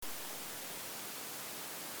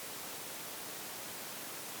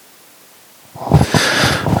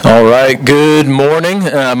All right, good morning.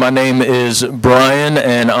 My name is Brian,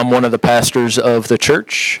 and I'm one of the pastors of the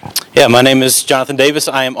church. Yeah, my name is Jonathan Davis.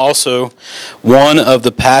 I am also one of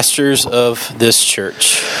the pastors of this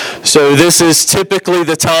church. So this is typically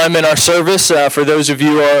the time in our service, for those of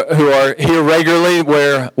you who are here regularly,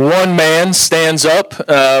 where one man stands up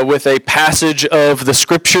with a passage of the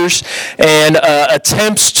scriptures and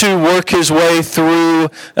attempts to work his way through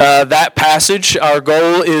that passage. Our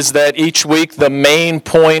goal is that each week the main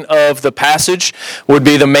point of the passage would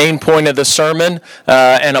be the main point of the sermon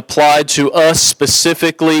and applied to us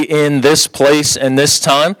specifically in this place and this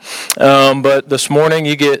time. But this morning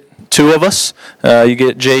you get two of us. You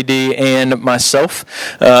get JD and myself.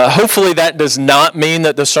 Hopefully that does not mean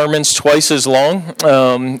that the sermon's twice as long.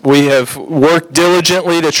 We have worked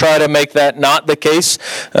diligently to try to make that not the case,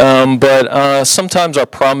 but sometimes our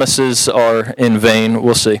promises are in vain.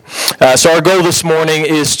 We'll see. So our goal this morning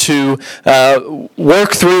is to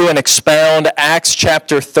work through and expound Acts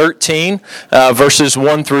chapter 13, verses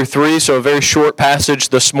 1 through 3. So a very short passage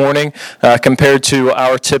this morning compared to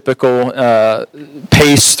our typical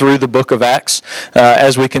pace through the book of Acts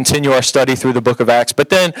as we continue our study through the book of Acts. But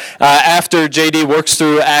then after JD works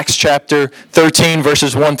through Acts chapter 13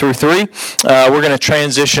 verses 1 through 3, we're going to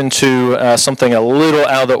transition to something a little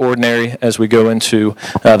out of the ordinary as we go into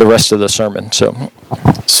the rest of the sermon. So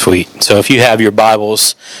Sweet. So if you have your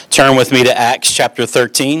Bibles, turn with me to Acts chapter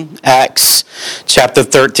 13. Acts chapter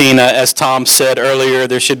 13, as Tom said earlier,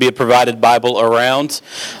 there should be a provided Bible around.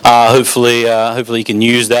 Hopefully you can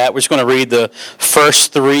use that. We're just going to read the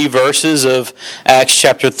first three verses of Acts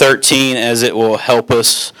chapter 13 as it will help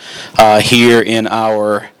us here in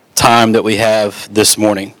our time that we have this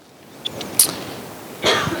morning.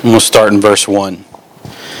 And we'll start in verse 1.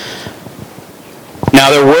 Now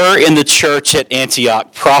there were in the church at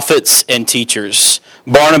Antioch prophets and teachers,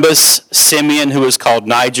 Barnabas, Simeon, who was called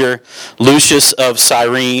Niger, Lucius of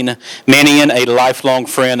Cyrene, Manaen, a lifelong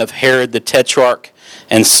friend of Herod the Tetrarch,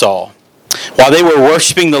 and Saul. While they were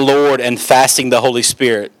worshiping the Lord and fasting, the Holy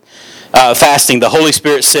Spirit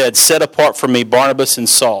said, "Set apart for me Barnabas and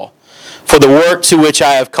Saul, for the work to which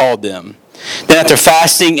I have called them." Then after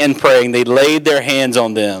fasting and praying, they laid their hands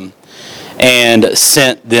on them and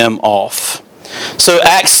sent them off. So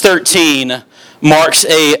Acts 13 marks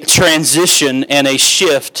a transition and a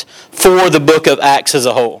shift for the book of Acts as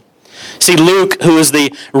a whole. See, Luke, who is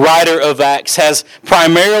the writer of Acts, has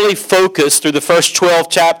primarily focused through the first 12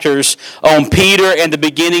 chapters on Peter and the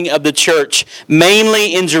beginning of the church,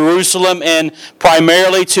 mainly in Jerusalem and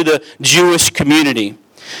primarily to the Jewish community.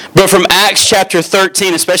 But from Acts chapter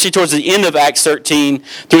 13, especially towards the end of Acts 13,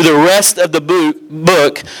 through the rest of the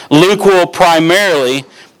book, Luke will primarily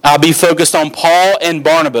be focused on Paul and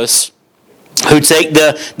Barnabas, who take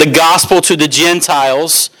the gospel to the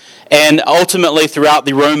Gentiles and ultimately throughout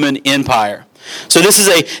the Roman Empire. So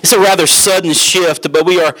it's a rather sudden shift, but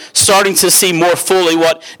we are starting to see more fully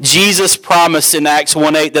what Jesus promised in Acts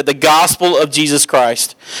 1:8, that the gospel of Jesus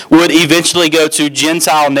Christ would eventually go to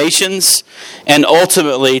Gentile nations and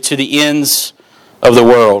ultimately to the ends of the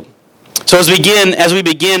world. So as we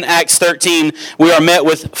begin Acts 13, we are met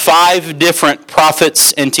with 5 different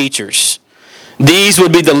prophets and teachers. These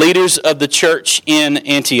would be the leaders of the church in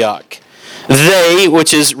Antioch. They,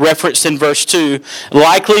 which is referenced in verse 2,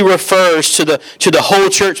 likely refers to the whole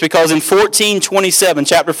church, because in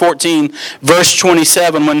chapter 14, verse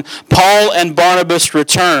 27, when Paul and Barnabas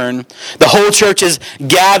return, the whole church is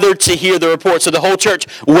gathered to hear the report. So the whole church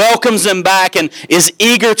welcomes them back and is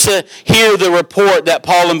eager to hear the report that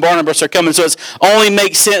Paul and Barnabas are coming. So it only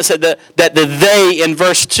makes sense that the they in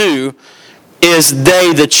verse 2 is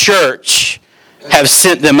they, the church, have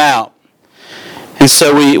sent them out. And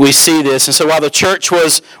so we see this. And so while the church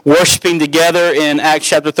was worshiping together in Acts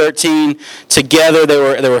chapter 13, together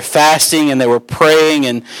they were fasting and they were praying,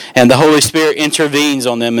 and the Holy Spirit intervenes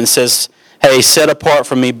on them and says, "Hey, set apart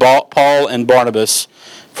for me Paul and Barnabas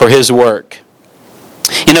for his work."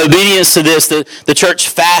 In obedience to this, the church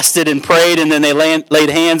fasted and prayed, and then they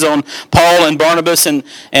laid hands on Paul and Barnabas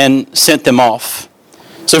and sent them off.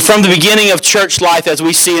 So from the beginning of church life, as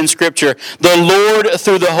we see in Scripture, the Lord,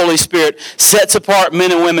 through the Holy Spirit, sets apart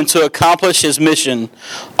men and women to accomplish His mission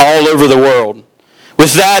all over the world.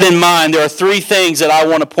 With that in mind, there are 3 things that I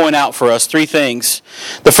want to point out for us. 3 things.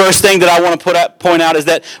 The first thing that I want to point out is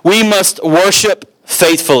that we must worship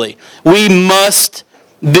faithfully. We must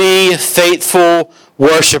be faithful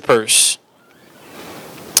worshipers.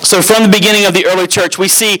 So from the beginning of the early church, we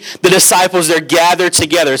see the disciples, they're gathered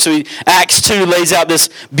together. So Acts 2 lays out this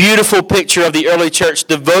beautiful picture of the early church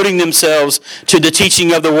devoting themselves to the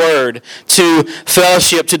teaching of the word, to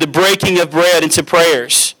fellowship, to the breaking of bread, and to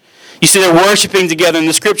prayers. You see, they're worshiping together, and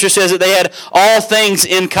the Scripture says that they had all things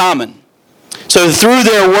in common. So through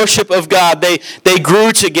their worship of God, they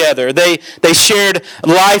grew together. They shared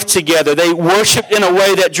life together. They worshiped in a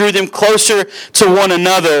way that drew them closer to one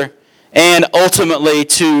another and ultimately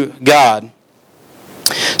to God.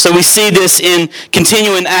 So we see this in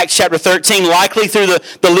continuing Acts chapter 13, likely through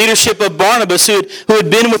the leadership of Barnabas, who had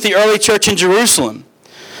been with the early church in Jerusalem.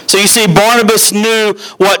 So you see, Barnabas knew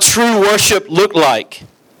what true worship looked like.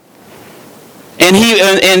 And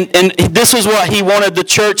this was what he wanted the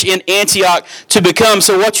church in Antioch to become.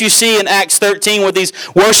 So what you see in Acts 13 with these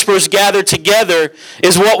worshipers gathered together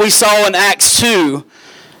is what we saw in Acts 2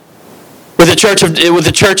 with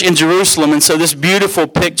the church in Jerusalem. And so this beautiful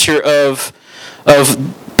picture of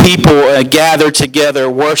people gathered together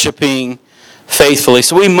worshiping faithfully.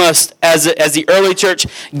 So we must, as the early church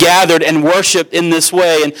gathered and worshiped in this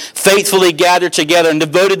way and faithfully gathered together and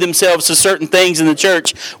devoted themselves to certain things in the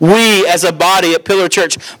church, we as a body at Pillar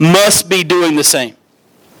Church must be doing the same.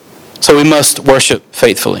 So we must worship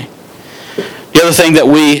faithfully. The other thing that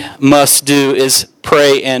we must do is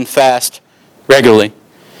pray and fast regularly.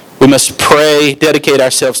 We must pray, dedicate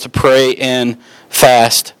ourselves to pray and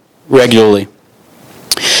fast regularly.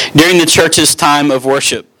 During the church's time of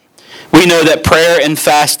worship, we know that prayer and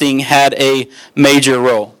fasting had a major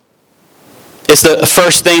role. It's the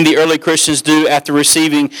first thing the early Christians do after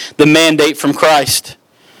receiving the mandate from Christ.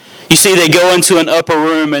 You see, they go into an upper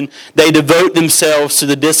room and they devote themselves to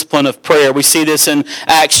the discipline of prayer. We see this in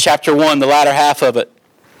Acts chapter 1, the latter half of it.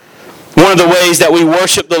 One of the ways that we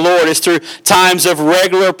worship the Lord is through times of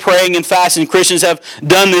regular praying and fasting. Christians have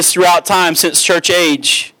done this throughout time since church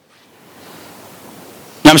age.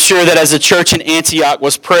 I'm sure that as the church in Antioch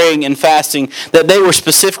was praying and fasting, that they were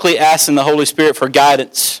specifically asking the Holy Spirit for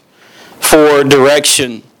guidance, for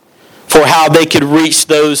direction, for how they could reach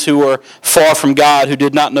those who were far from God, who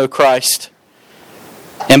did not know Christ.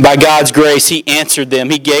 And by God's grace, He answered them.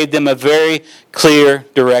 He gave them a very clear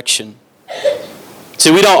direction.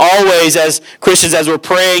 See, we don't always, as Christians, as we're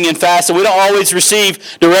praying and fasting, we don't always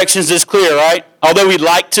receive directions this clear, right? Although we'd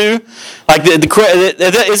like to.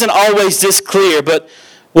 It isn't always this clear, but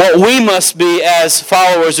what we must be as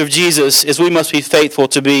followers of Jesus is we must be faithful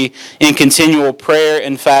to be in continual prayer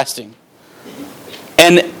and fasting.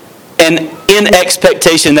 And in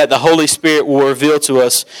expectation that the Holy Spirit will reveal to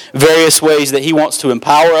us various ways that He wants to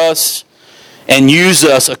empower us and use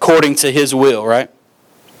us according to His will, right?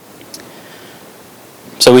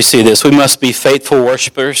 So we see this. We must be faithful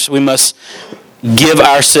worshipers. We must lend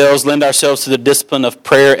ourselves to the discipline of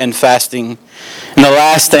prayer and fasting. And the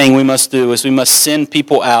last thing we must do is we must send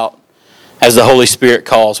people out as the Holy Spirit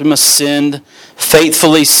calls. We must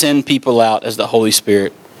faithfully send people out as the Holy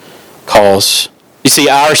Spirit calls. You see,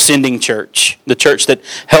 our sending church, the church that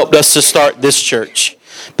helped us to start this church,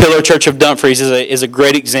 Pillar Church of Dumfries is a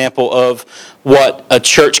great example of what a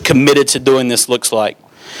church committed to doing this looks like.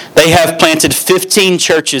 They have planted 15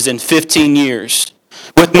 churches in 15 years,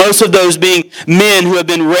 with most of those being men who have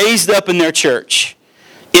been raised up in their church,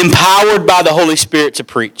 empowered by the Holy Spirit to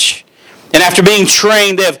preach. And after being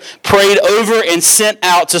trained, they have prayed over and sent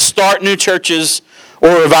out to start new churches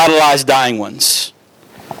or revitalize dying ones.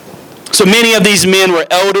 So many of these men were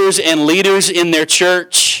elders and leaders in their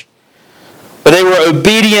church, but they were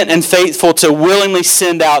obedient and faithful to willingly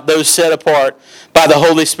send out those set apart by the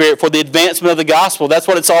Holy Spirit for the advancement of the gospel. That's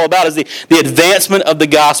what it's all about, is the advancement of the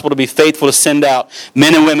gospel, to be faithful to send out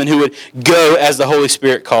men and women who would go as the Holy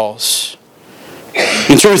Spirit calls.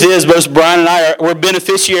 The truth is, both Brian and I were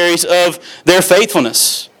beneficiaries of their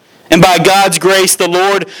faithfulness. And by God's grace, the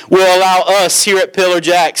Lord will allow us here at Pillar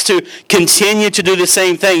Jacks to continue to do the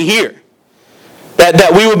same thing here.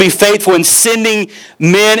 That we will be faithful in sending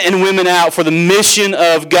men and women out for the mission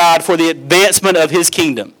of God, for the advancement of His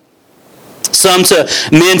kingdom. Some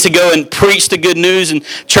men to go and preach the good news and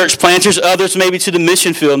church planters, others maybe to the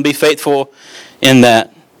mission field and be faithful in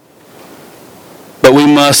that. But we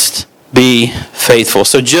must be faithful.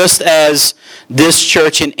 So just as this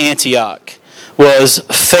church in Antioch was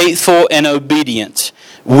faithful and obedient,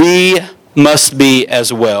 we must be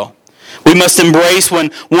as well. We must embrace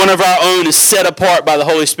when one of our own is set apart by the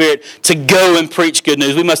Holy Spirit to go and preach good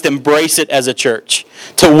news. We must embrace it as a church,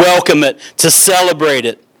 to welcome it, to celebrate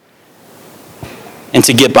it, and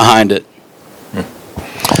to get behind it.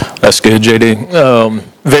 That's good, JD.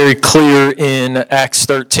 Very clear in Acts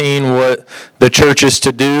 13 what the church is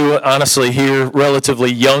to do. Honestly, here,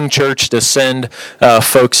 relatively young church to send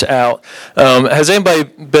folks out. Has anybody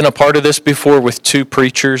been a part of this before with two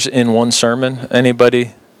preachers in one sermon?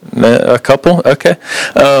 Anybody A couple? Okay.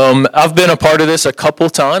 I've been a part of this a couple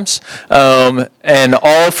times, and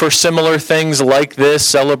all for similar things like this,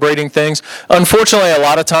 celebrating things. Unfortunately, a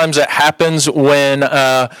lot of times it happens when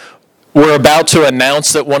we're about to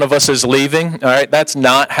announce that one of us is leaving. All right, that's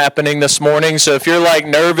not happening this morning. So if you're like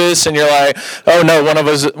nervous and you're like, oh no, one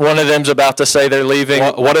of them's about to say they're leaving.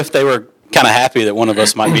 What if they were kind of happy that one of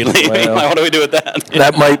us might be leaving? Well, what do we do with that?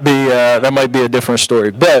 That might be a different story.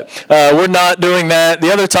 But we're not doing that.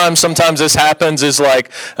 The other time, sometimes this happens is like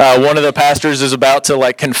one of the pastors is about to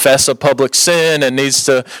like confess a public sin and needs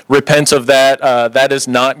to repent of that. That is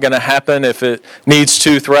not going to happen. If it needs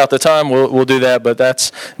to throughout the time, we'll do that. But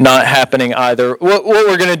that's not happening either. What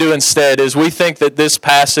we're going to do instead is we think that this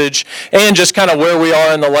passage and just kind of where we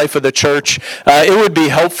are in the life of the church, it would be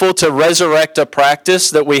helpful to resurrect a practice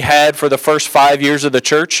that we had for the first 5 years of the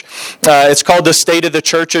church. It's called the State of the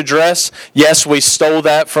Church Address. Yes, we stole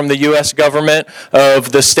that from the U.S. government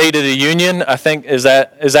of the State of the Union. I think, is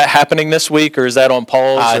that happening this week, or is that on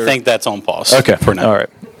pause? I think that's on pause. Okay. For now. All right.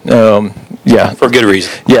 Yeah. For good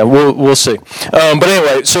reason. Yeah, we'll see. But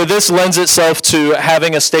anyway, so this lends itself to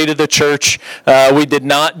having a State of the Church. We did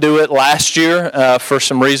not do it last year for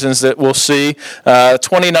some reasons that we'll see.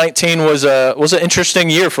 2019 was an interesting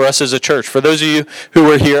year for us as a church. For those of you who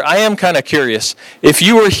were here, I am kind of curious. If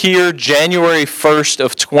you were here January 1st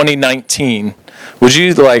of 2019, would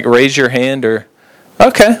you like raise your hand or?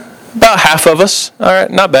 Okay, about half of us. All right,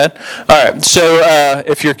 not bad. All right, so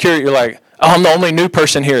if you're curious, you're like, I'm the only new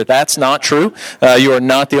person here. That's not true. You are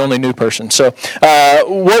not the only new person. So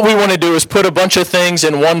what we want to do is put a bunch of things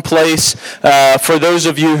in one place for those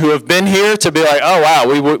of you who have been here to be like, oh,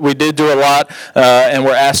 wow, we did do a lot and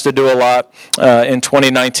we're asked to do a lot in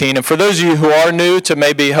 2019. And for those of you who are new, to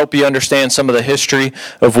maybe help you understand some of the history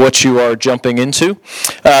of what you are jumping into.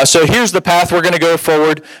 So here's the path we're going to go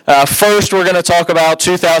forward. First, we're going to talk about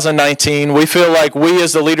 2019. We feel like we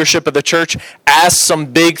as the leadership of the church asked some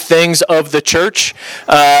big things of the church,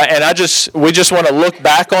 and we just want to look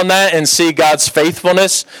back on that and see God's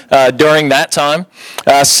faithfulness during that time.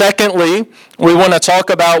 Secondly, we want to talk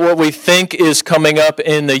about what we think is coming up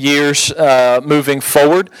in the years moving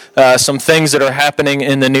forward, some things that are happening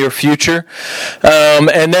in the near future.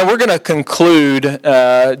 And then we're going to conclude,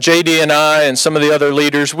 JD and I and some of the other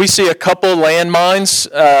leaders, we see a couple landmines.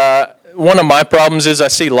 One of my problems is I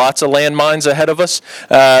see lots of landmines ahead of us.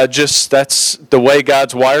 Just that's the way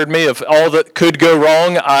God's wired me. Of all that could go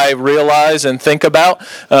wrong, I realize and think about.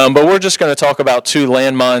 But we're just going to talk about two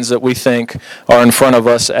landmines that we think are in front of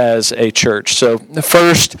us as a church. So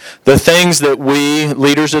first, the things that we,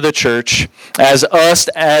 leaders of the church, as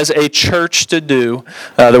a church to do,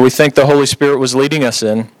 that we think the Holy Spirit was leading us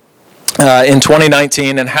in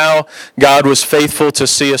 2019, and how God was faithful to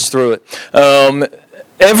see us through it.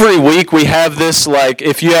 Every week we have this, like,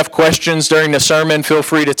 if you have questions during the sermon, feel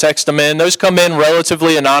free to text them in. Those come in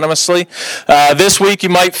relatively anonymously. This week you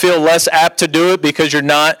might feel less apt to do it because you're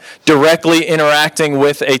not directly interacting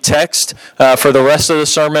with a text for the rest of the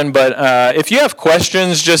sermon. But if you have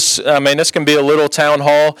questions, this can be a little town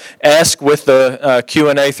hall-esque with the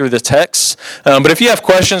Q&A through the texts. But if you have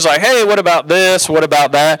questions like, hey, what about this? What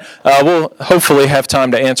about that? We'll hopefully have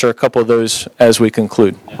time to answer a couple of those as we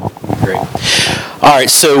conclude. Great. All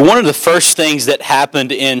right, so one of the first things that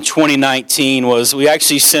happened in 2019 was we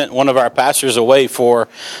actually sent one of our pastors away for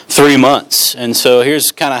 3 months. And so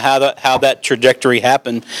here's kind of how that trajectory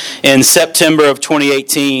happened. In September of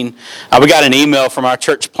 2018, we got an email from our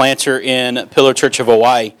church planter in Pillar Church of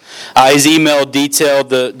Hawaii. His email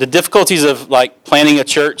detailed the difficulties of like planning a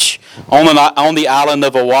church on the island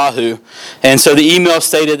of Oahu. And so the email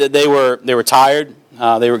stated that they were tired.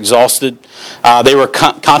 They were exhausted. They were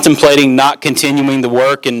contemplating not continuing the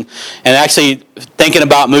work and actually thinking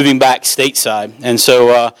about moving back stateside. And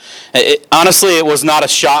so, honestly, it was not a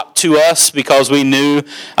shock to us because we knew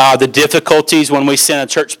the difficulties when we sent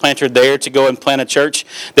a church planter there to go and plant a church.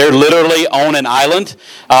 They're literally on an island.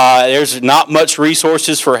 There's not much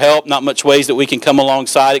resources for help, not much ways that we can come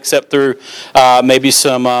alongside except through maybe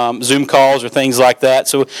some Zoom calls or things like that.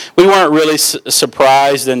 So we weren't really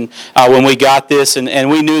surprised when we got this, and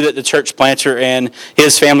we knew that the church planter and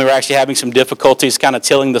his family were actually having some difficulties kind of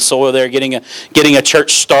tilling the soil there, getting a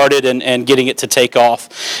church started and getting it to take off.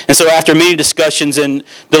 And so after many discussions and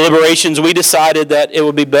deliberations, we decided that it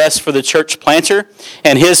would be best for the church planter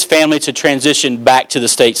and his family to transition back to the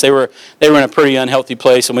States. They were in a pretty unhealthy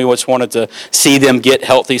place, and we just wanted to see them get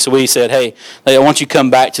healthy. So we said, hey, I want you to come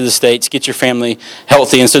back to the States, get your family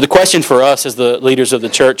healthy. And so the question for us as the leaders of the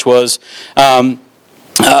church was,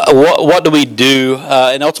 what do we do?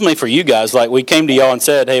 And ultimately for you guys, like we came to y'all and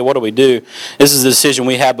said, hey, what do we do? This is the decision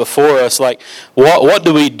we have before us. Like, what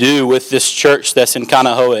do we do with this church that's in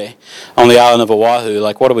Kaneohe on the island of Oahu?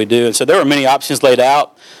 Like, what do we do? And so there were many options laid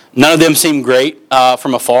out. None of them seemed great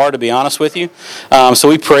from afar, to be honest with you. So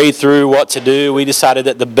we prayed through what to do. We decided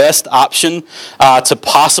that the best option to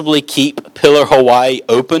possibly keep Pillar Hawaii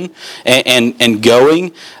open and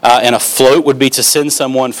going and afloat would be to send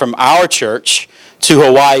someone from our church to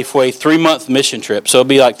Hawaii for a 3-month mission trip. So it'd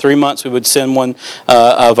be like 3 months. We would send one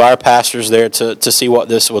of our pastors there to see what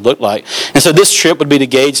this would look like. And so this trip would be to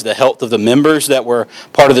gauge the health of the members that were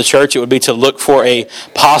part of the church. It would be to look for a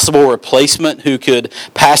possible replacement who could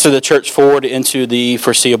pastor the church forward into the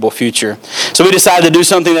foreseeable future. So we decided to do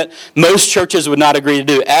something that most churches would not agree to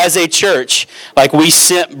do. As a church, like we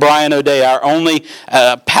sent Brian O'Day, our only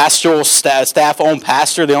pastoral staff-owned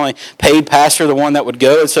pastor, the only paid pastor, the one that would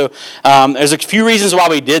go. And so there's a few reasons why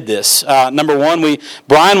we did this. Number one,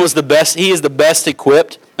 Brian was the best. He is the best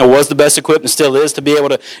equipped, or was the best equipped, and still is, to be able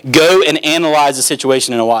to go and analyze the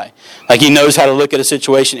situation in Hawaii. Like he knows how to look at a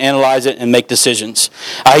situation, analyze it, and make decisions.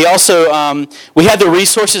 He also, we had the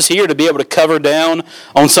resources here to be able to cover down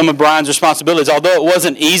on some of Brian's responsibilities. Although it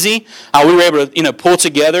wasn't easy, we were able to, pull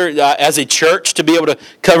together as a church to be able to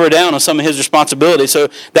cover down on some of his responsibilities. So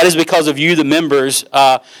that is because of you, the members,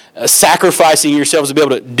 sacrificing yourselves to be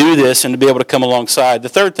able to do this and to be able to come alongside. The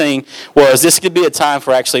third thing was this could be a time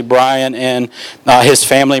for actually Brian and his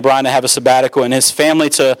family, Brian to have a sabbatical, and his family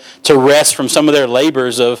to rest from some of their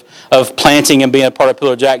labors of planting and being a part of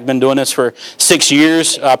Pillar Jack. Been doing this for 6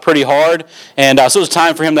 years, pretty hard, and so it was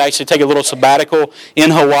time for him to actually take a little sabbatical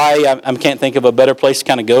in Hawaii. I can't think of a better place to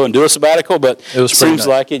kind of go and do a sabbatical, but it seems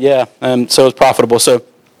like it, yeah. So it's profitable. So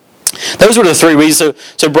those were the three reasons.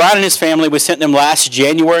 So Brian and his family, we sent them last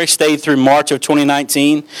January, stayed through March of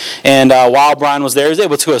 2019. And while Brian was there, he was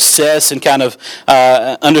able to assess and kind of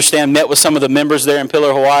understand, met with some of the members there in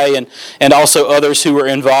Pillar Hawaii and also others who were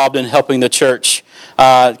involved in helping the church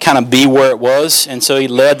kind of be where it was. And so he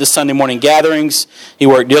led the Sunday morning gatherings. He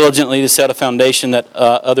worked diligently to set a foundation that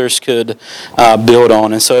others could build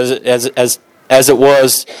on. And so as it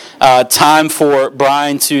was time for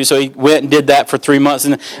Brian so he went and did that for 3 months.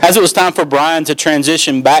 And as it was time for Brian to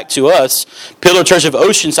transition back to us, Pillar Church of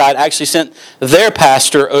Oceanside actually sent their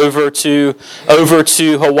pastor over to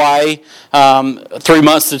Hawaii 3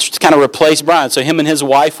 months to kind of replace Brian. So him and his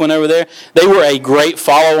wife went over there. They were a great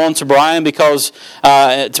follow-on to Brian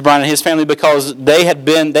to Brian and his family, because they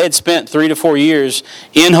had spent 3 to 4 years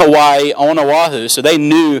in Hawaii on Oahu. So they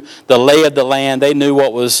knew the lay of the land. They knew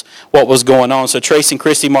what was going on. So Trace and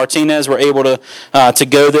Christy Martinez were able to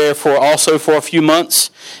go there for a few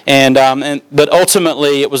months, but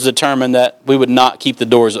ultimately it was determined that we would not keep the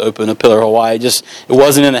doors open of Pillar Hawaii. It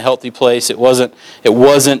wasn't in a healthy place. It wasn't.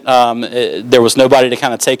 There was nobody to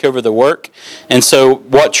kind of take over the work, and so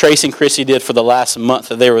what Trace and Christy did for the last month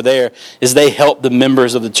that they were there is they helped the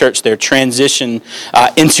members of the church there transition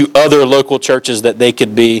into other local churches that they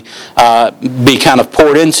could be kind of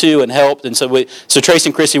poured into and helped. And so Trace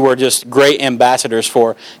and Christy were just great ambassadors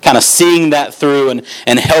for kind of seeing that through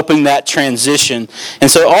and helping that transition.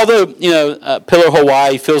 And so although Pillar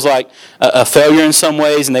Hawaii feels like a failure in some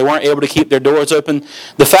ways and they weren't able to keep their doors open,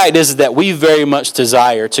 the fact is that we very much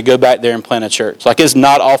desire to go back there and plant a church. Like, it's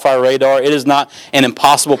not off our radar. It is not an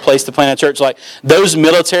impossible place to plant a church. Like, those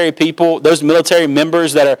military people, those military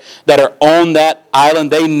members that are on that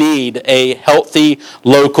island, they need a healthy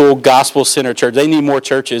local gospel-centered church. They need more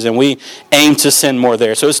churches, and we aim to send more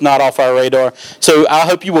there. So it's not off our radar. So I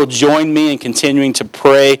hope you will join me in continuing to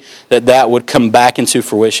pray that would come back into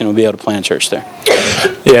fruition and we'll be able to plant a church there.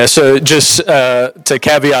 Yeah, so just to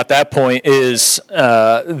caveat that point is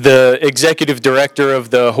the executive director of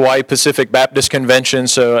the Hawaii Pacific Baptist Convention,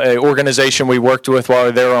 so an organization we worked with while we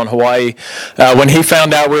were there on Hawaii, when he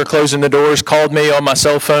found out we were closing the doors, called me on my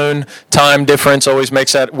cell phone. Time difference always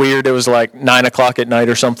makes that weird. It was like 9 o'clock at night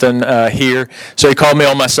or something here. So he called me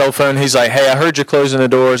on my cell phone. He's like, hey, I heard you closing the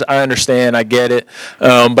doors. I understand. I get it.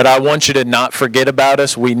 But I want you to not forget about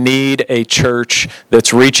us. We need a church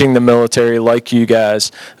that's reaching the military like you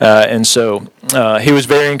guys. And so he was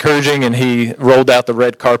very encouraging, and he rolled out the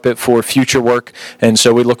red carpet for future work. And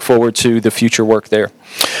so we look forward to the future work there.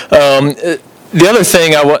 The other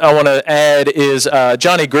thing I want to add is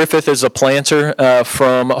Johnny Griffith is a planter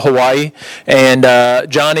from Hawaii, and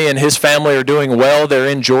Johnny and his family are doing well. They're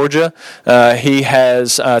in Georgia. He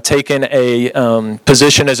has taken a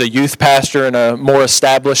position as a youth pastor in a more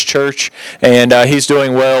established church, and he's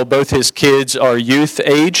doing well. Both his kids are youth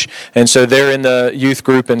age, and so they're in the youth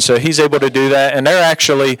group, and so he's able to do that. And they're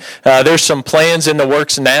actually, there's some plans in the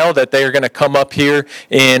works now that they are going to come up here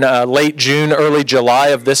in late June, early July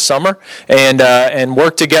of this summer, and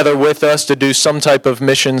work together with us to do some type of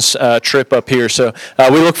missions trip up here. So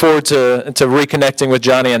we look forward to reconnecting with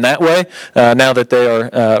Johnny in that way now that they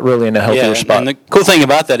are really in a healthier spot. And the cool thing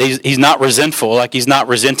about that, he's not resentful. Like, he's not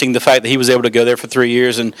resenting the fact that he was able to go there for 3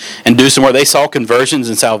 years and do some work. They saw conversions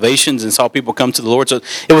and salvations and saw people come to the Lord. So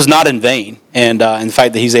it was not in vain. And the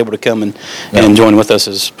fact that he's able to come and join with us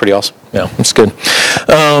is pretty awesome. Yeah, it's good.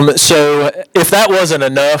 So if that wasn't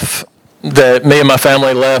enough, that me and my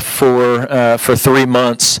family left for 3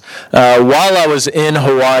 months. While I was in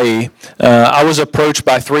Hawaii, I was approached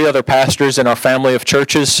by 3 other pastors in our family of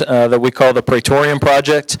churches that we call the Praetorian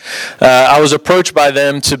Project. I was approached by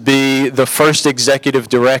them to be the first executive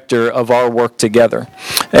director of our work together.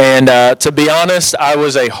 And to be honest, I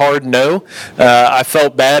was a hard no. I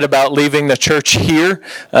felt bad about leaving the church here,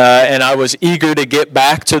 and I was eager to get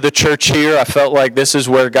back to the church here. I felt like this is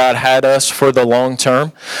where God had us for the long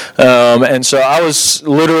term. And so I was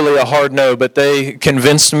literally a hard no, but they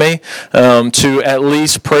convinced me to at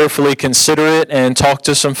least prayerfully consider it and talk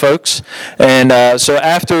to some folks. And so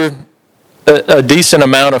after a decent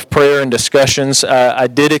amount of prayer and discussions, I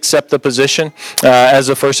did accept the position as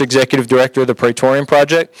the first executive director of the Praetorian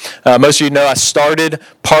Project. Most of you know I started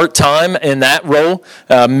part-time in that role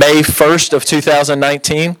May 1st of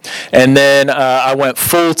 2019, and then I went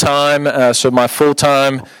full-time, so my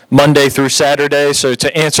full-time Monday through Saturday. So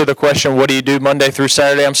to answer the question, what do you do Monday through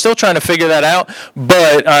Saturday? I'm still trying to figure that out,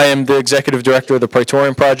 but I am the executive director of the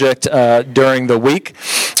Praetorian Project during the week.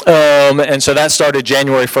 And so that started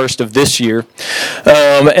January 1st of this year.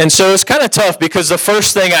 And so it's kind of tough because the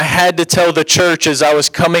first thing I had to tell the church as I was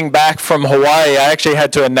coming back from Hawaii, I actually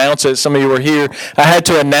had to announce it. Some of you were here. I had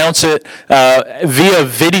to announce it via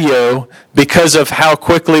video because of how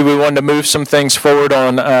quickly we wanted to move some things forward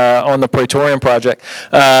on the Praetorian Project.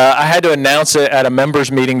 I had to announce it at a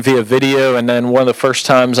members meeting via video, and then one of the first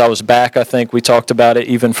times I was back, I think we talked about it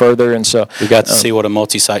even further, and so we got to see what a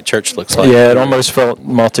multi-site church looks like. Yeah, it almost felt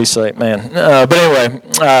multi-site, man. But anyway,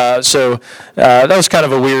 so that was kind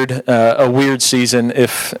of a weird season,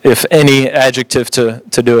 if any adjective to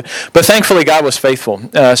do it. But thankfully, God was faithful.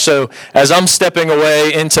 So as I'm stepping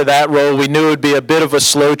away into that role, we knew it would be a bit of a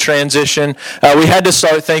slow transition. We had to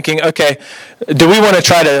start thinking, okay, do we want to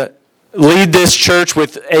try to lead this church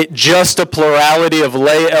with just a plurality of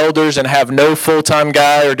lay elders and have no full-time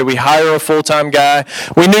guy, or do we hire a full-time guy?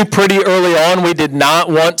 We knew pretty early on we did not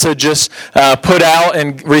want to just put out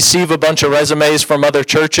and receive a bunch of resumes from other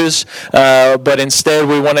churches, but instead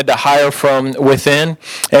we wanted to hire from within.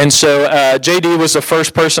 And so JD was the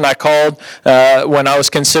first person I called when I was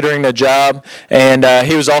considering the job, and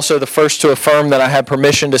he was also the first to affirm that I had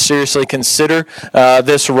permission to seriously consider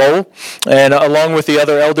this role, and along with the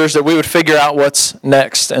other elders, that we would figure out what's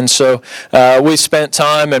next. And so we spent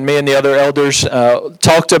time, and me and the other elders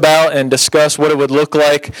talked about and discussed what it would look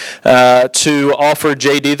like to offer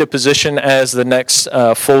JD the position as the next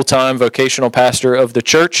full-time vocational pastor of the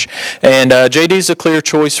church. And JD's a clear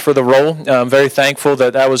choice for the role. I'm very thankful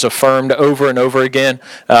that that was affirmed over and over again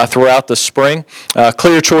throughout the spring.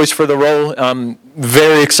 Clear choice for the role.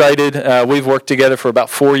 Very excited. We've worked together for about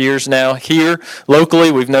 4 years now here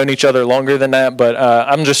locally. We've known each other longer than that, but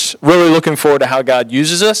I'm just really looking forward to how God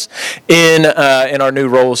uses us in our new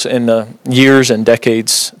roles in the years and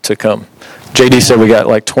decades to come. JD said we got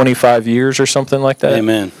like 25 years or something like that.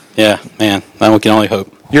 Amen. Yeah, man. Now we can only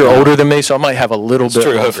hope. You're older than me, so I might have a little bit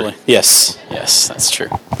true, longer. Hopefully. Yes, that's true.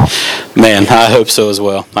 Man, I hope so as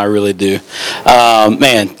well. I really do.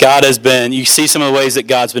 Man, God has been, you see some of the ways that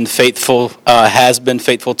God's been faithful, has been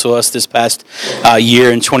faithful to us this past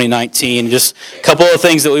year in 2019. Just a couple of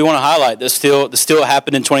things that we want to highlight that still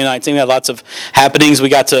happened in 2019. We had lots of happenings. We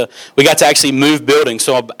got to actually move buildings.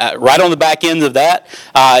 So right on the back end of that,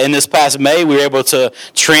 in this past May, we were able to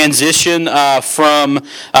transition from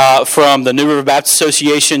the New River Baptist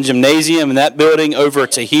Association gymnasium and that building over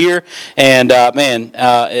to here. And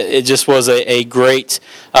it just this was a great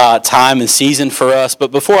time and season for us. But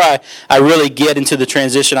before I really get into the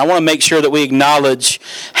transition, I want to make sure that we acknowledge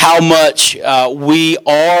how much we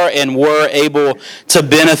are and were able to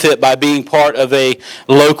benefit by being part of a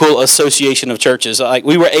local association of churches. Like,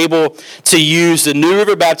 we were able to use the New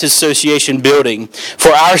River Baptist Association building for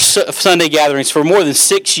our Sunday gatherings for more than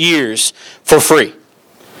 6 years for free.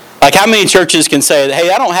 Like, how many churches can say,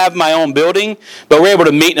 hey, I don't have my own building, but we're able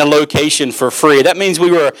to meet in a location for free? That means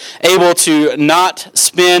we were able to not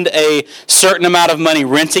spend a certain amount of money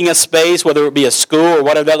renting a space, whether it be a school or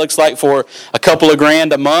whatever that looks like, for a couple of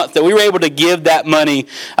grand a month, that we were able to give that money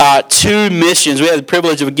to missions. We had the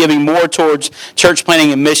privilege of giving more towards church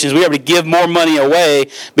planting and missions. We were able to give more money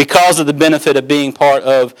away because of the benefit of being part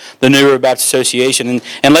of the New River Baptist Association.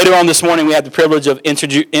 And later on this morning, we had the privilege of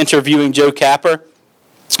interviewing Joe Capper,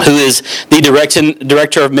 who is the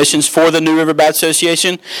director of missions for the New River Baptist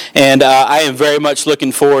Association, and I am very much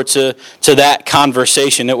looking forward to that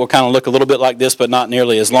conversation. It will kind of look a little bit like this, but not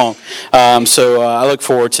nearly as long. So I look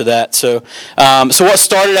forward to that. So what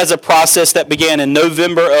started as a process that began in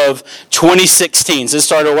November of 2016. So this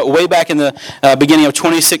started way back in the beginning of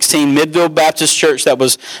 2016. Midville Baptist Church, that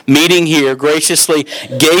was meeting here, graciously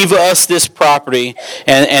gave us this property,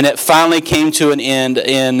 and it finally came to an end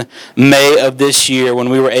in May of this year when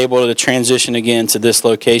we were able to transition again to this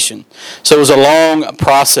location. So it was a long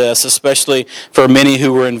process, especially for many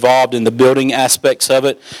who were involved in the building aspects of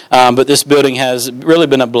it. But this building has really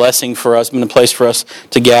been a blessing for us, been a place for us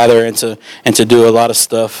to gather and to do a lot of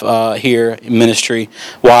stuff here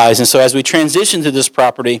ministry-wise. And so as we transitioned to this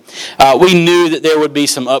property, we knew that there would be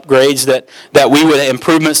some upgrades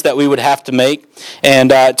improvements that we would have to make.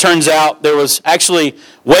 And it turns out there was actually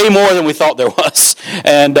way more than we thought there was.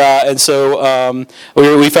 And so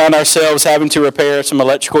we found ourselves having to repair some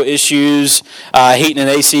electrical issues, heating and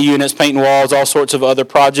AC units, painting walls, all sorts of other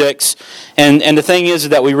projects. And the thing is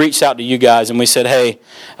that we reached out to you guys and we said, hey,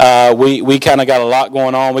 we kind of got a lot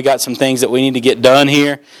going on. We got some things that we need to get done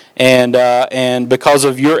here. And because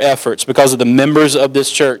of your efforts, because of the members of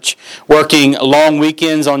this church working long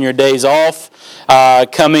weekends on your days off,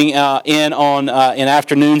 coming in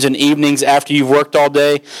afternoons and evenings after you've worked all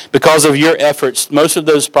day, because of your efforts, most of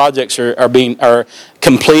those projects are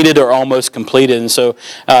completed or almost completed. And so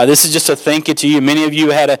this is just a thank you to you. Many of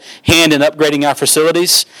you had a hand in upgrading our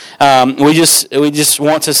facilities. We just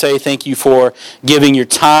want to say thank you for giving your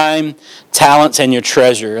time, talents, and your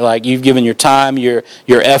treasure. Like, you've given your time, your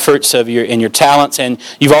efforts and your talents, and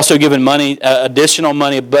you've also given money, additional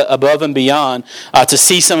money above and beyond to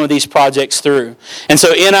see some of these projects through. And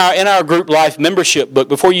so in our group life membership book,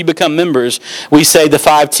 before you become members, we say the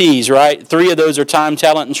 5 T's, right? 3 of those are time,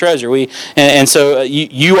 talent, and treasure. So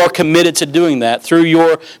you are committed to doing that. Through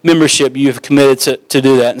your membership, you've committed to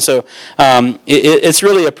do that. And so it's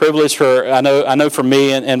really a privilege I know for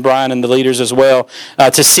me and Brian and the leaders as well,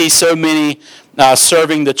 to see so many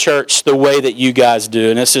serving the church the way that you guys do.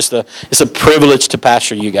 And it's a privilege to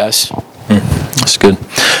pastor you guys. That's good.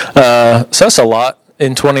 So that's a lot.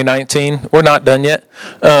 In 2019, we're not done yet.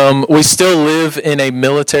 We still live in a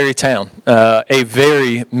military town, a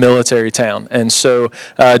very military town. And so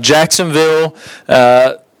Jacksonville,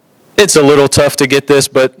 it's a little tough to get this,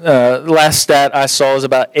 but last stat I saw is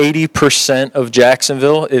about 80% of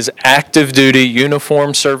Jacksonville is active duty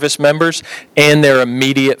uniformed service members and their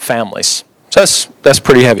immediate families. So that's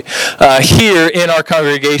pretty heavy. Here in our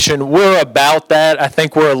congregation, we're about that. I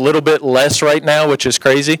think we're a little bit less right now, which is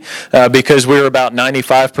crazy, because we were about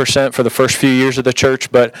 95% for the first few years of the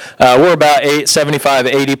church, but we're about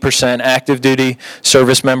 75-80% active duty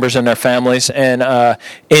service members and their families. And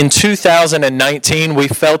in 2019, we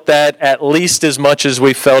felt that at least as much as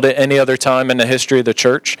we felt it any other time in the history of the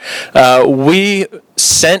church. We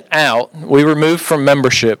removed from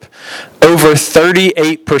membership over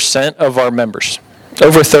 38% of our members.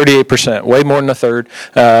 Over 38%, way more than a third,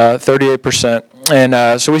 38%.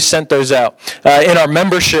 And so we sent those out. In our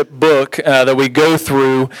membership book that we go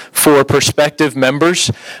through for prospective members,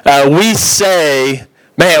 we say,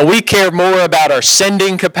 man, we care more about our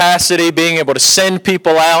sending capacity, being able to send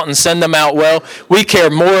people out and send them out well. We care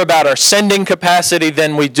more about our sending capacity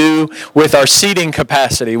than we do with our seating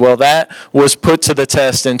capacity. Well, that was put to the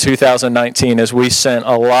test in 2019 as we sent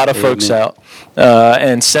a lot of folks out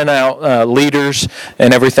and sent out leaders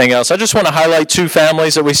and everything else. I just want to highlight 2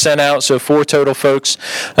 families that we sent out, so 4 total folks.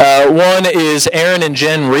 One is Aaron and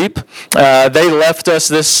Jen Reap. They left us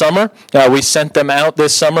this summer. We sent them out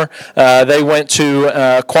this summer. They went to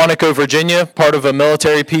Quantico, Virginia, part of a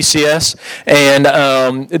military PCS, and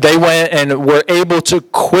they went and were able to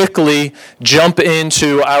quickly jump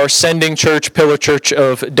into our sending church, Pillar Church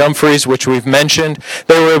of Dumfries, which we've mentioned.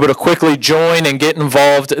 They were able to quickly join and get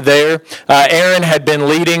involved there. Aaron had been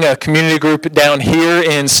leading a community group down here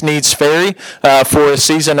in Sneads Ferry for a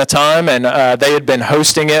season of time, and they had been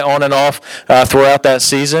hosting it on and off throughout that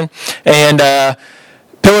season. And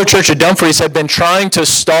Pillar Church of Dumfries had been trying to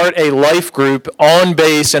start a life group on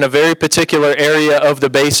base in a very particular area of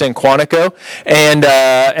the base in Quantico, and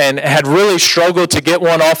had really struggled to get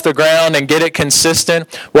one off the ground and get it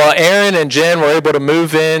consistent. While Aaron and Jen were able to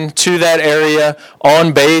move in to that area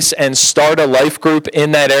on base and start a life group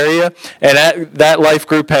in that area, and that life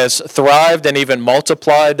group has thrived and even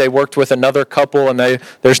multiplied. They worked with another couple, and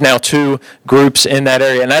there's now 2 groups in that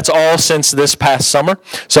area, and that's all since this past summer.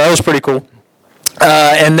 So that was pretty cool.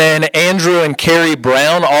 And then Andrew and Carrie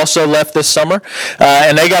Brown also left this summer,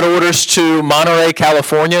 and they got orders to Monterey,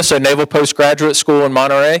 California, so Naval Postgraduate School in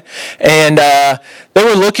Monterey, and they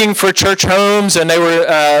were looking for church homes, and they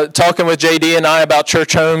were talking with JD and I about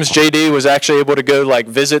church homes. JD was actually able to go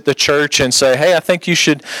visit the church and say, hey, I think you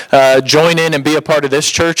should join in and be a part of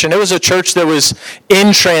this church. And it was a church that was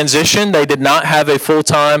in transition. They did not have a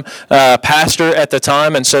full-time pastor at the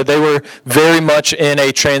time, and so they were very much in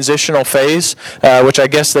a transitional phase, which I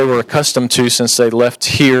guess they were accustomed to since they left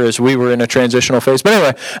here as we were in a transitional phase. But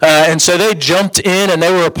anyway, and so they jumped in, and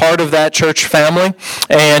they were a part of that church family.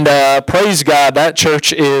 And praise God, that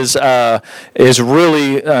church is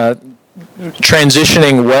really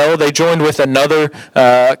transitioning well. They joined with another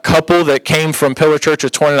couple that came from Pillar Church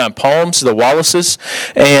of 29 Palms, the Wallaces,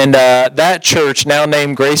 and that church, now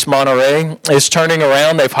named Grace Monterey, is turning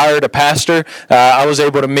around. They've hired a pastor. I was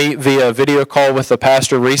able to meet via video call with the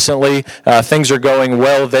pastor recently. Things are going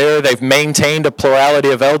well there. They've maintained a plurality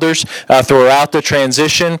of elders throughout the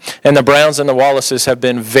transition, and the Browns and the Wallaces have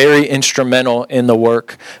been very instrumental in the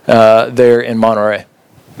work there in Monterey.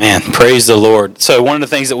 Man, praise the Lord. So one of the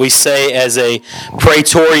things that we say as a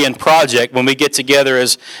Praetorian project when we get together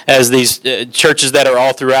as these churches that are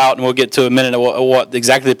all throughout, and we'll get to a minute of what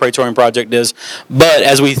exactly the Praetorian project is, but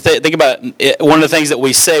as we think about it, one of the things that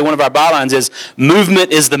we say, one of our bylines is,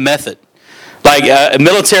 movement is the method.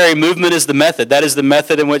 Military movement is the method. That is the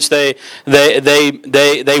method in which they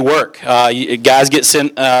work. Guys get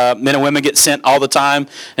sent, men and women get sent all the time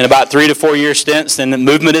in about 3 to 4 year stints, and the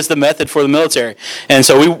movement is the method for the military. And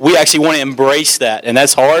so we actually want to embrace that. And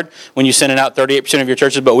that's hard when you're sending out 38% of your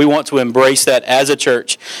churches, but we want to embrace that as a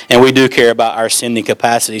church, and we do care about our sending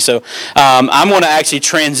capacity. So I'm going to actually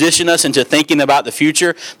transition us into thinking about the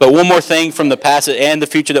future, but one more thing from the past and the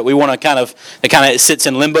future that we want to that kind of sits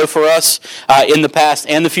in limbo for us. In the past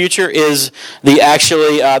and the future is the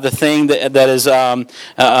thing that is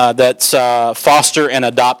that's fostering and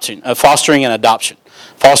adoption.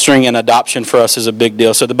 Fostering and adoption for us is a big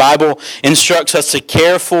deal. So the Bible instructs us to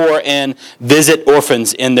care for and visit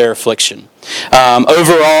orphans in their affliction.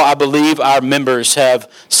 Overall, I believe our members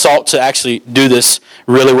have sought to actually do this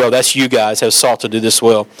really well. That's you guys have sought to do this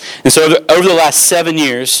well. And so over the last 7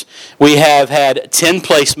 years, we have had 10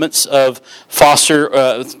 placements of foster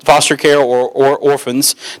care or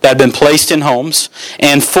orphans that have been placed in homes,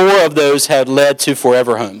 and 4 of those have led to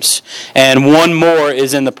forever homes. And 1 more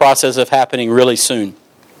is in the process of happening really soon.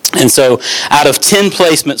 And so out of 10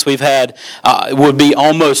 placements we've had, would be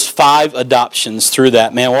almost 5 adoptions through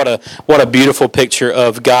that. Man, what a beautiful picture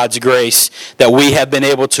of God's grace that we have been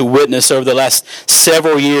able to witness over the last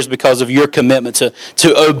several years because of your commitment to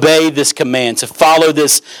obey this command, to follow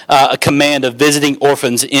this command of visiting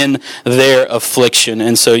orphans in their affliction.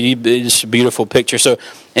 And so it's a beautiful picture. So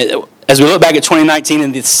as we look back at 2019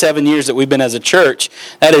 and the 7 years that we've been as a church,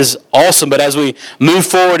 that is awesome. But as we move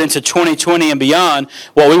forward into 2020 and beyond,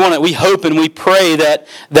 we hope and we pray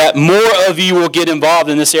that more of you will get involved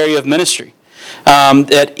in this area of ministry.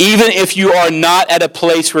 That even if you are not at a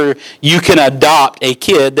place where you can adopt a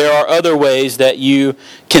kid, there are other ways that you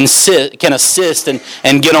can assist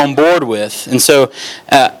and get on board with. And so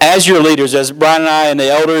as your leaders, as Brian and I and the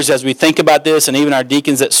elders, as we think about this, and even our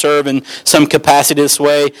deacons that serve in some capacity this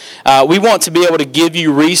way, we want to be able to give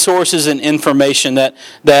you resources and information that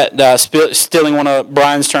stealing one of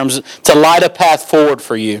Brian's terms, to light a path forward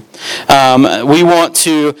for you. We want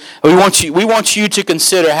you to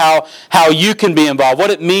consider how you can be involved,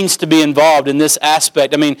 what it means to be involved in this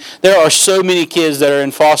aspect. I mean, there are so many kids that are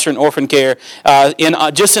in foster and orphan care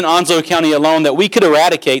just in Onslow County alone that we could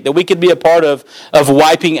eradicate, that we could be a part of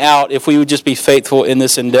wiping out if we would just be faithful in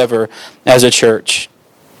this endeavor as a church.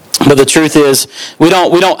 But the truth is, we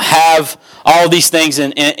don't have all these things.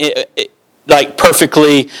 And like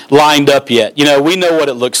perfectly lined up yet. You know, we know what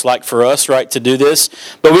it looks like for us, right, to do this,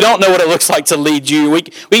 but we don't know what it looks like to lead you. We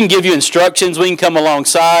can give you instructions, we can come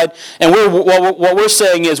alongside, and what we're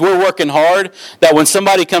saying is we're working hard that when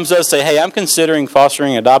somebody comes to us and say, hey, I'm considering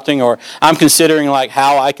fostering, adopting, or I'm considering like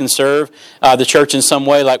how I can serve the church in some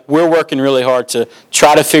way, like we're working really hard to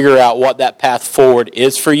try to figure out what that path forward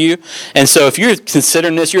is for you. And so if you're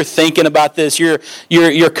considering this, you're thinking about this,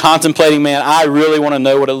 you're contemplating, man, I really want to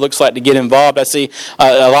know what it looks like to get involved. I see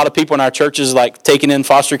a lot of people in our churches like taking in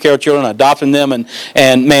foster care children, adopting them,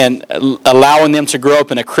 and man, allowing them to grow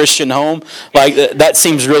up in a Christian home. Like that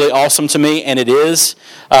seems really awesome to me, and it is.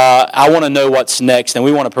 I want to know what's next, and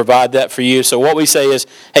we want to provide that for you. So what we say is,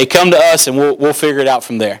 hey, come to us, and we'll figure it out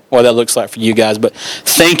from there, what that looks like for you guys. But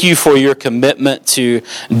thank you for your commitment to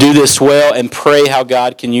do this well, and pray how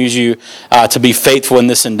God can use you to be faithful in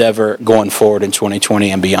this endeavor going forward in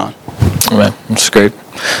 2020 and beyond. Man, that's great.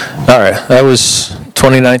 All right, that was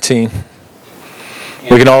 2019.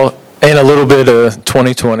 We can all, and a little bit of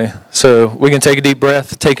 2020. So we can take a deep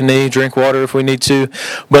breath, take a knee, drink water if we need to.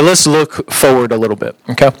 But let's look forward a little bit,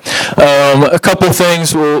 okay? A couple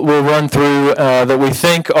things we'll run through that we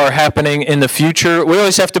think are happening in the future. We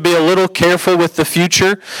always have to be a little careful with the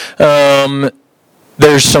future.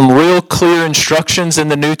 There's some real clear instructions in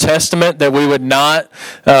the New Testament that we would not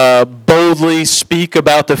boldly speak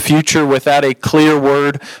about the future without a clear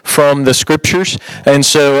word from the Scriptures. And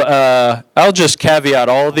so I'll just caveat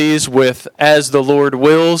all these with "as the Lord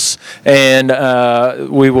wills," and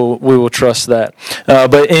we will trust that.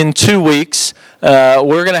 But in 2 weeks,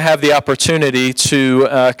 we're going to have the opportunity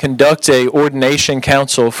to conduct a ordination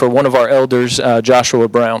council for one of our elders, Joshua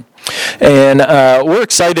Brown. And we're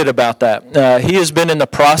excited about that. He has been in the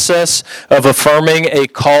process of affirming a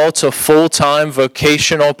call to full-time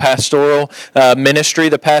vocational pastoral ministry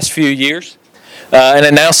the past few years. And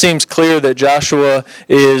it now seems clear that Joshua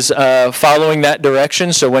is following that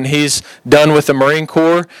direction. So when he's done with the Marine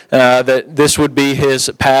Corps, that this would be his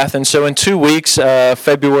path. And so in 2 weeks,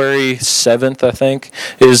 February 7th, I think,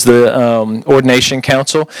 is the ordination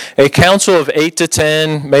council. A council of 8 to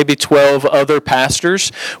 10, maybe 12 other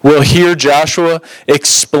pastors will hear Joshua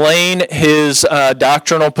explain his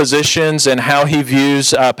doctrinal positions and how he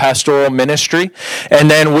views pastoral ministry.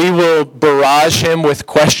 And then we will barrage him with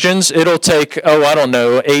questions. It'll take,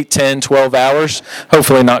 8, 10, 12 hours.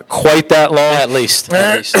 Hopefully not quite that long. At least.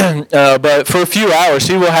 But for a few hours,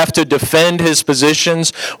 he will have to defend his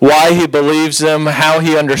positions, why he believes them, how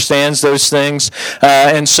he understands those things.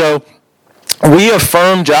 And so we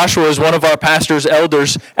affirm Joshua as one of our pastors'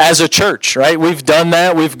 elders as a church, right? We've done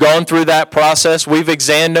that. We've gone through that process. We've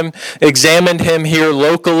examined him here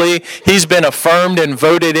locally. He's been affirmed and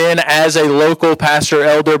voted in as a local pastor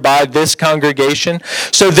elder by this congregation.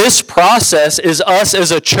 So this process is us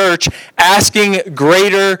as a church asking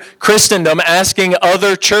greater Christendom, asking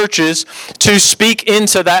other churches to speak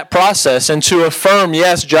into that process and to affirm,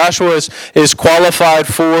 yes, Joshua is qualified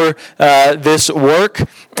for this work,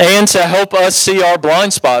 and to help us see our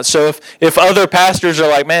blind spots. So if other pastors are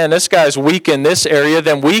like, man, this guy's weak in this area,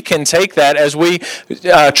 then we can take that as we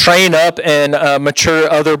train up and mature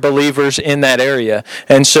other believers in that area.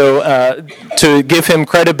 And so to give him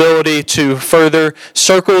credibility to further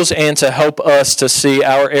circles and to help us to see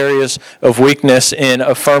our areas of weakness in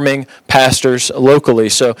affirming pastors locally.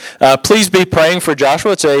 So please be praying for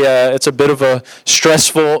Joshua. It's a bit of a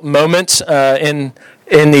stressful moment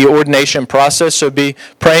in the ordination process, so be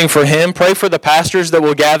praying for him. Pray for the pastors that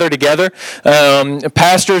will gather together.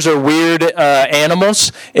 Pastors are weird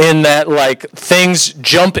animals in that, like, things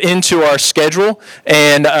jump into our schedule,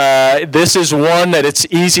 and this is one that it's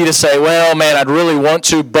easy to say, well, man, I'd really want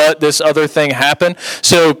to, but this other thing happened.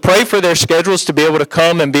 So pray for their schedules to be able to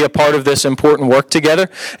come and be a part of this important work together,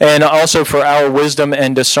 and also for our wisdom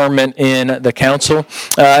and discernment in the council.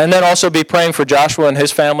 And then also be praying for Joshua and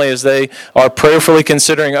his family as they are prayerfully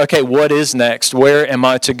considering, okay, what is next? Where am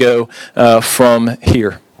I to go from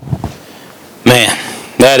here? Man,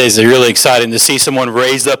 that is really exciting to see someone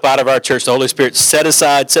raised up out of our church, the Holy Spirit set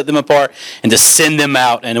aside, set them apart, and to send them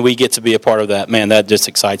out, and we get to be a part of that. Man, that just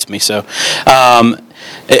excites me. So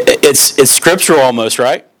it's scriptural almost,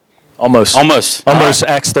 right? Almost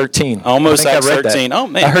Acts 13. Almost Acts 13. Oh,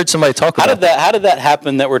 man. I heard somebody talk about that. How did that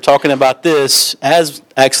happen that we're talking about this as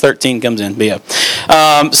Acts 13 comes in?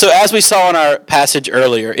 So as we saw in our passage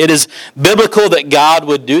earlier, it is biblical that God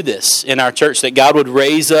would do this in our church, that God would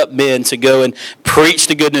raise up men to go and preach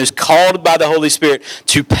the good news, called by the Holy Spirit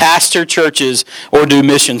to pastor churches or do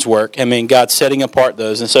missions work. I mean, God's setting apart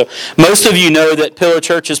those. And so most of you know that Pillar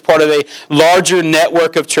Church is part of a larger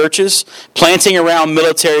network of churches planting around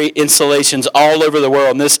military installations all over the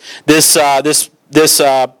world. And this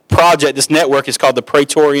project, this network is called the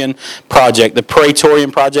Praetorian Project. The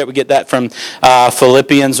Praetorian Project, we get that from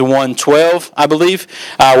Philippians 1:12, I believe,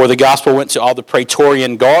 where the gospel went to all the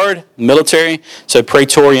Praetorian Guard, military, so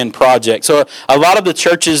Praetorian Project. So a lot of the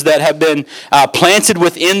churches that have been planted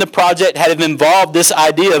within the project have involved this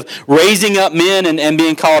idea of raising up men and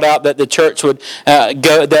being called out, that the church would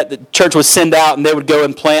send out and they would go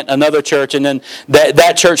and plant another church, and then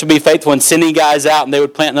that church would be faithful in sending guys out and they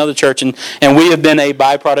would plant another church. And we have been a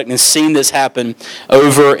byproduct and seen this happen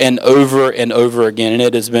over and over and over again. And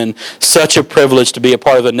it has been such a privilege to be a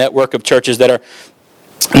part of a network of churches that are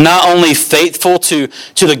not only faithful to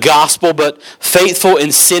the gospel, but faithful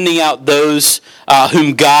in sending out those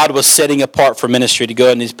whom God was setting apart for ministry to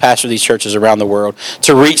go and pastor these churches around the world,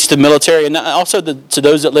 to reach the military and also to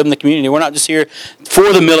those that live in the community. We're not just here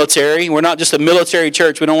for the military. We're not just a military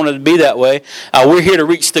church. We don't want it to be that way. We're here to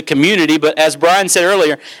reach the community. But as Brian said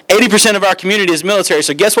earlier, 80% of our community is military.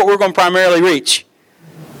 So guess what we're going to primarily reach?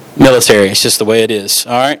 Military. It's just the way it is.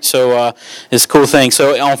 All right. So it's a cool thing.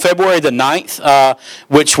 So on February the 9th,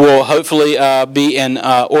 which will hopefully be an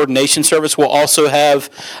ordination service, we'll also have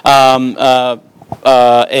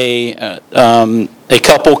a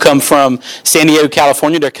couple come from San Diego,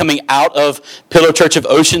 California. They're coming out of Pillar Church of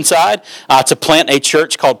Oceanside to plant a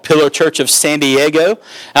church called Pillar Church of San Diego.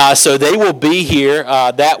 So they will be here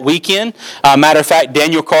that weekend. Matter of fact,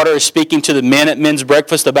 Daniel Carter is speaking to the men at Men's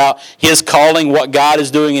Breakfast about his calling, what God is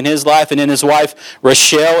doing in his life. And then his wife,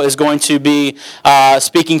 Rochelle, is going to be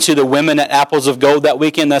speaking to the women at Apples of Gold that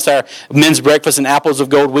weekend. That's our Men's Breakfast and Apples of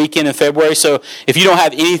Gold weekend in February. So if you don't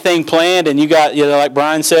have anything planned and you got, like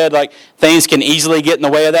Brian said, like things can easily get in the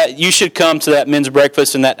way of that, you should come to that Men's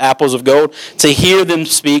Breakfast and that Apples of Gold to hear them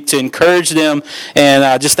speak, to encourage them,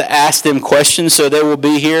 and just to ask them questions. So they will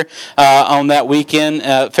be here on that weekend,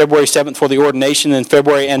 February 7th for the ordination in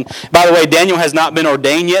February. And by the way, Daniel has not been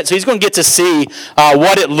ordained yet, so he's going to get to see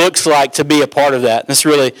what it looks like to be a part of that. That's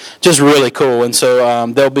really cool. And so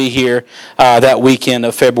they'll be here that weekend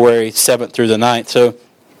of February 7th through the 9th. So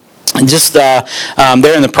and just they're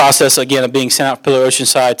in the process, again, of being sent out Pillar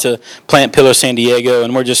Oceanside to plant Pillar San Diego,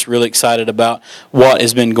 and we're just really excited about what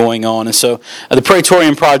has been going on. And so the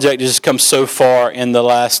Praetorian Project has just come so far in the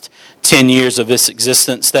last 10 years of its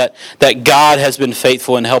existence that God has been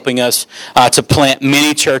faithful in helping us to plant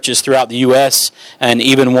many churches throughout the U.S. and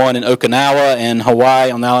even one in Okinawa and Hawaii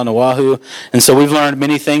on the island of Oahu. And so we've learned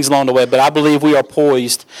many things along the way, but I believe we are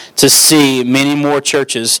poised to see many more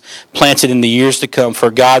churches planted in the years to come for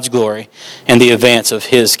God's glory and the advance of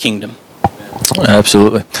His kingdom.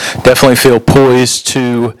 Absolutely. Definitely feel poised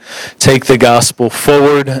to take the gospel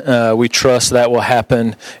forward. We trust that will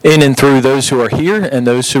happen in and through those who are here and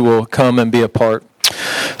those who will come and be a part.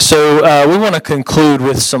 So we want to conclude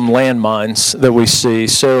with some landmines that we see.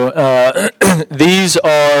 So these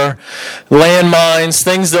are landmines,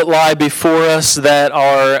 things that lie before us that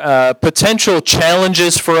are potential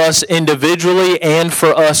challenges for us individually and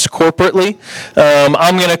for us corporately.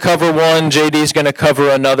 I'm going to cover one. JD is going to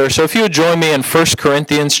cover another. So if you would join me in 1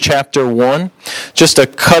 Corinthians chapter 1, just a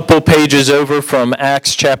couple pages over from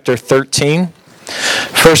Acts chapter 13.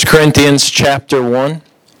 1 Corinthians chapter 1.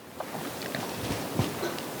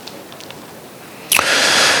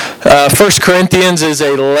 1 Corinthians is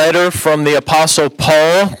a letter from the Apostle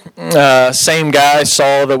Paul, same guy,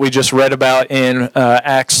 Saul, that we just read about in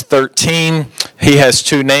Acts 13. He has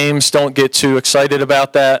two names. Don't get too excited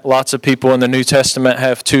about that. Lots of people in the New Testament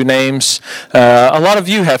have two names. A lot of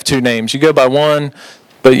you have two names. You go by one,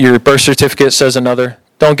 but your birth certificate says another.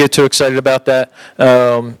 Don't get too excited about that.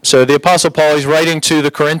 So the Apostle Paul is writing to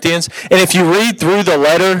the Corinthians. And if you read through the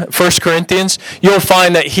letter, 1 Corinthians, you'll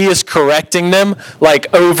find that he is correcting them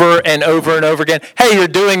like over and over and over again. Hey, you're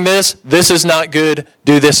doing this. This is not good.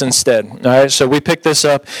 Do this instead. All right, so we pick this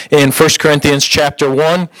up in 1 Corinthians chapter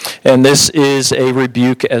 1, and this is a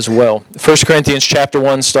rebuke as well. 1 Corinthians chapter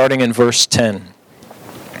 1, starting in verse 10.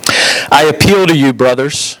 I appeal to you,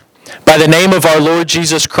 brothers, by the name of our Lord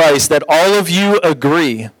Jesus Christ, that all of you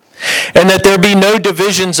agree, and that there be no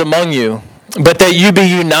divisions among you, but that you be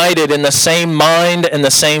united in the same mind and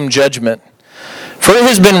the same judgment. For it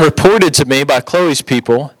has been reported to me by Chloe's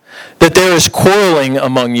people that there is quarreling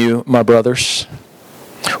among you, my brothers.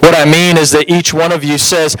 What I mean is that each one of you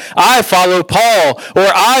says, I follow Paul, or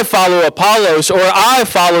I follow Apollos, or I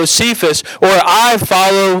follow Cephas, or I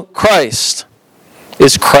follow Christ.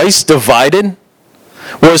 Is Christ divided?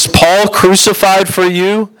 Was Paul crucified for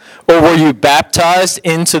you, or were you baptized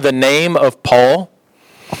into the name of Paul?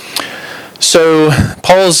 So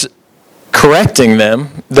Paul's correcting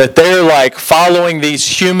them that they're like following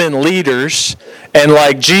these human leaders, and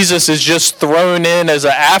like Jesus is just thrown in as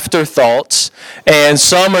an afterthought. And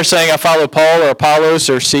some are saying, I follow Paul or Apollos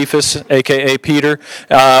or Cephas, a.k.a. Peter,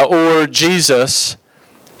 or Jesus.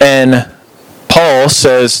 And Paul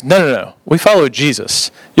says, no, we follow Jesus.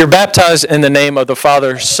 You're baptized in the name of the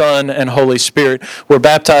Father, Son, and Holy Spirit. We're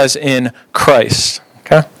baptized in Christ.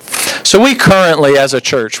 Okay? So we currently, as a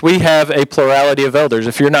church, we have a plurality of elders.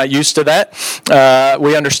 If you're not used to that,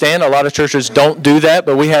 we understand a lot of churches don't do that,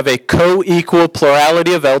 but we have a co-equal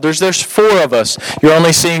plurality of elders. There's 4 of us. You're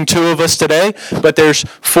only seeing 2 of us today, but there's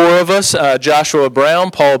 4 of us. Joshua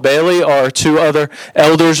Brown, Paul Bailey are 2 other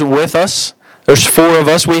elders with us. There's 4 of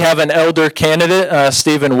us. We have an elder candidate,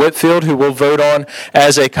 Stephen Whitfield, who we'll vote on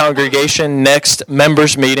as a congregation next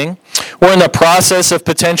members meeting. We're in the process of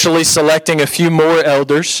potentially selecting a few more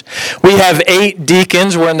elders. We have 8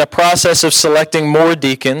 deacons. We're in the process of selecting more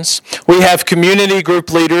deacons. We have community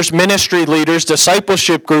group leaders, ministry leaders,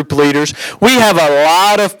 discipleship group leaders. We have a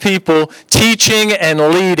lot of people teaching and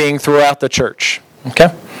leading throughout the church.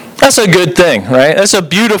 Okay? That's a good thing, right? That's a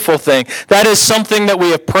beautiful thing. That is something that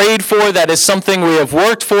we have prayed for. That is something we have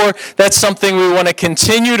worked for. That's something we want to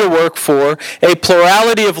continue to work for. A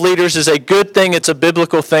plurality of leaders is a good thing. It's a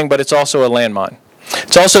biblical thing, but it's also a landmine.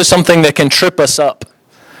 It's also something that can trip us up.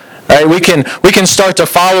 Right? We can start to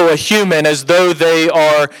follow a human as though they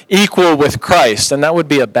are equal with Christ, and that would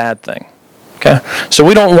be a bad thing. Okay? So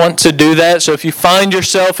we don't want to do that. So if you find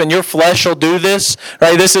yourself, and your flesh will do this,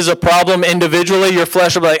 right? This is a problem individually. Your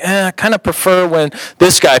flesh will be like, I kind of prefer when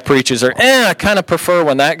this guy preaches, or I kind of prefer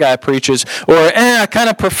when that guy preaches, or I kind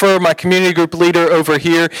of prefer my community group leader over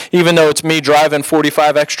here, even though it's me driving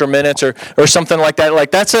 45 extra minutes, or something like that.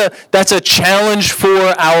 Like that's a challenge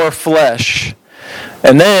for our flesh.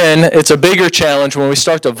 And then it's a bigger challenge when we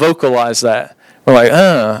start to vocalize that. We're like,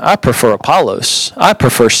 I prefer Apollos. I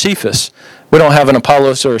prefer Cephas. We don't have an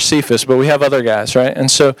Apollos or a Cephas, but we have other guys, right?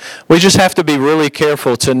 And so we just have to be really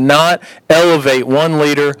careful to not elevate one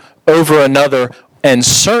leader over another, and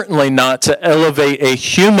certainly not to elevate a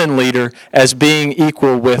human leader as being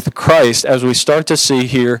equal with Christ, as we start to see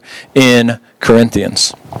here in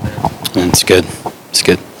Corinthians. It's good. It's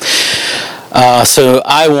good. So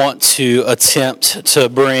I want to attempt to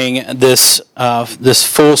bring this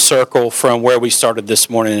full circle from where we started this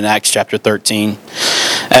morning in Acts chapter 13.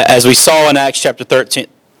 As we saw in Acts chapter 13,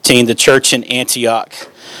 the church in Antioch,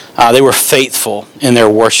 they were faithful in their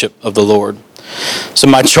worship of the Lord. So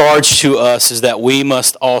my charge to us is that we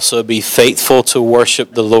must also be faithful to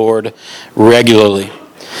worship the Lord regularly.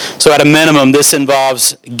 So at a minimum, this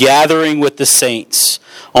involves gathering with the saints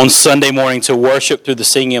on Sunday morning to worship through the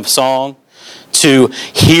singing of song, to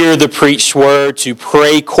hear the preached word, to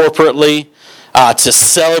pray corporately, to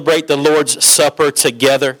celebrate the Lord's Supper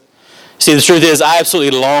together. See, the truth is, I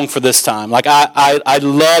absolutely long for this time. Like, I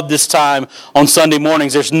love this time on Sunday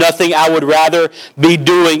mornings. There's nothing I would rather be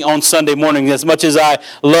doing on Sunday morning. As much as I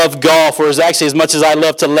love golf, or as much as I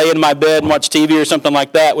love to lay in my bed and watch TV or something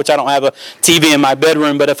like that, which I don't have a TV in my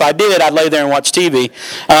bedroom, but if I did, I'd lay there and watch TV.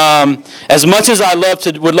 As much as I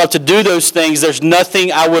would love to do those things, there's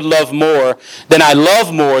nothing I would love more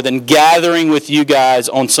than gathering with you guys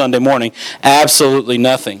on Sunday morning. Absolutely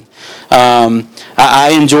nothing.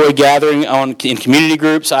 I enjoy gathering in community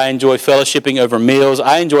groups. I enjoy fellowshipping over meals.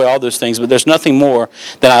 I enjoy all those things, but there's nothing more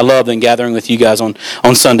that I love than gathering with you guys on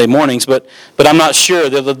Sunday mornings. But I'm not sure.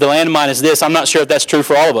 The landmine is this. I'm not sure if that's true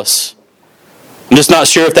for all of us. I'm just not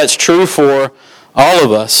sure if that's true for all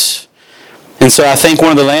of us. And so I think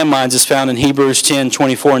one of the landmines is found in Hebrews 10,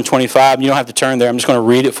 24 and 25. You don't have to turn there. I'm just going to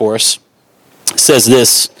read it for us. It says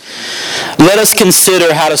this: "Let us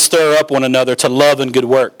consider how to stir up one another to love and good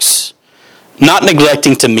works, not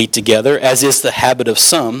neglecting to meet together, as is the habit of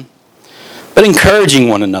some, but encouraging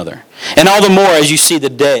one another. And all the more as you see the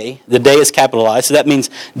day is capitalized, so that means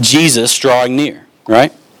Jesus drawing near,"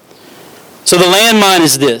 right? So the landmine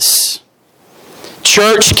is this: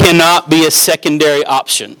 church cannot be a secondary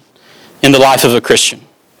option in the life of a Christian.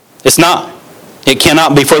 It's not. It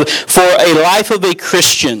cannot be. For a life of a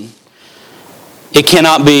Christian, it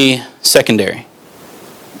cannot be secondary.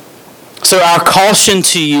 So our caution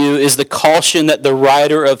to you is the caution that the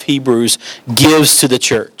writer of Hebrews gives to the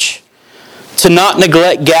church, to not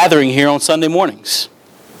neglect gathering here on Sunday mornings.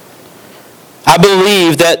 I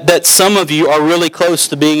believe that some of you are really close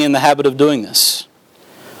to being in the habit of doing this.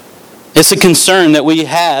 It's a concern that we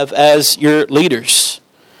have as your leaders.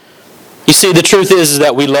 You see, the truth is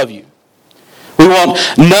that we love you. We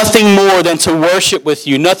want nothing more than to worship with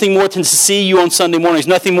you, nothing more than to see you on Sunday mornings,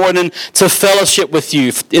 nothing more than to fellowship with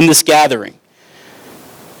you in this gathering.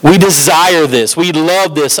 We desire this. We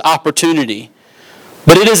love this opportunity.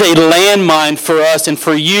 But it is a landmine for us and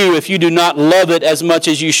for you if you do not love it as much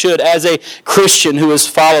as you should as a Christian who is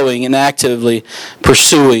following and actively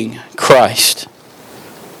pursuing Christ.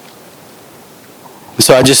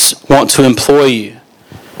 So I just want to implore you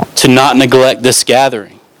to not neglect this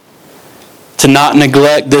gathering, to not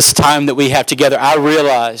neglect this time that we have together. I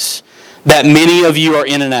realize that many of you are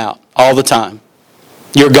in and out all the time.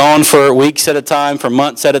 You're gone for weeks at a time, for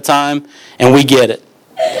months at a time, and we get it.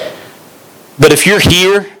 But if you're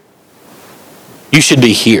here, you should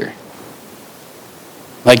be here.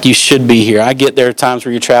 Like you should be here. I get there are times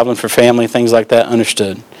where you're traveling for family, things like that,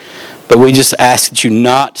 understood. But we just ask that you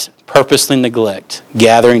not purposely neglect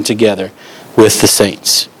gathering together with the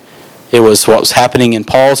saints. It was what was happening in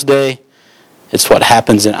Paul's day. It's what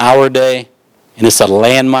happens in our day. And it's a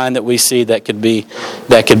landmine that we see that could be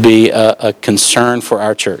a concern for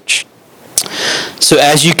our church. So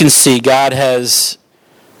as you can see, God has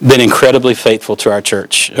been incredibly faithful to our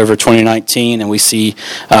church over 2019, and we see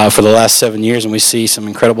for the last 7 years, and we see some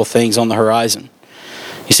incredible things on the horizon.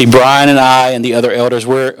 You see, Brian and I and the other elders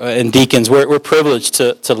and deacons, we're privileged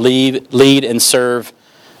to lead and serve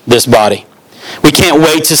this body. We can't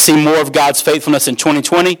wait to see more of God's faithfulness in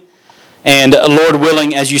 2020, and Lord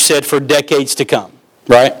willing, as you said, for decades to come,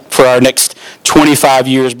 right? For our next 25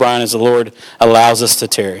 years, Brian, as the Lord allows us to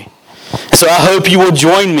tarry. And so I hope you will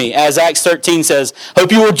join me, as Acts 13 says,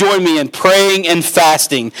 hope you will join me in praying and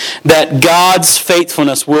fasting that God's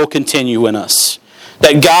faithfulness will continue in us.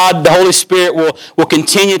 That God, the Holy Spirit, will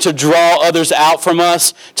continue to draw others out from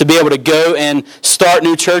us to be able to go and start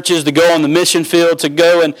new churches, to go on the mission field, to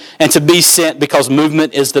go and to be sent, because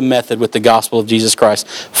movement is the method with the gospel of Jesus Christ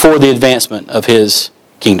for the advancement of His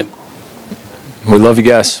kingdom. We love you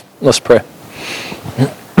guys. Let's pray.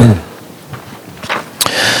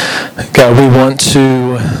 God, we want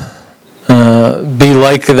to be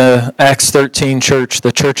like the Acts 13 church,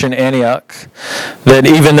 the church in Antioch, that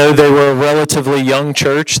even though they were a relatively young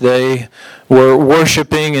church, they were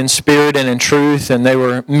worshiping in spirit and in truth, and they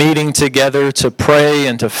were meeting together to pray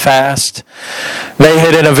and to fast. They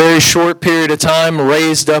had, in a very short period of time,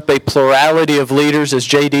 raised up a plurality of leaders. As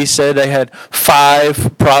J.D. said, they had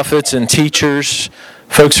 5 prophets and teachers,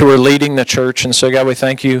 folks who were leading the church. And so, God, we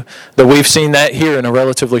thank you that we've seen that here in a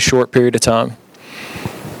relatively short period of time.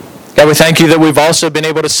 God, we thank you that we've also been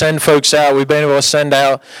able to send folks out. We've been able to send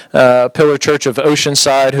out Pillar Church of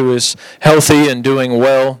Oceanside, who is healthy and doing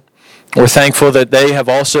well. We're thankful that they have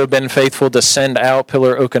also been faithful to send out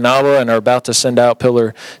Pillar Okinawa and are about to send out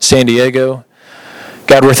Pillar San Diego.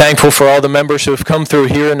 God, we're thankful for all the members who have come through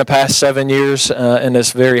here in the past 7 years in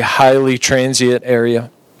this very highly transient area.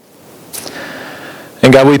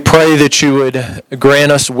 And God, we pray that you would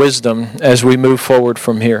grant us wisdom as we move forward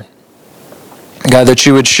from here. God, that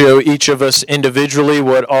you would show each of us individually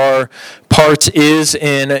what our part is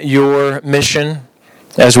in your mission.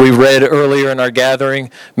 As we read earlier in our gathering,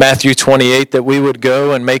 Matthew 28, that we would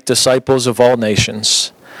go and make disciples of all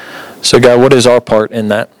nations. So God, what is our part in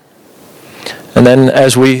that? And then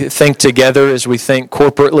as we think together, as we think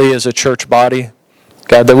corporately as a church body,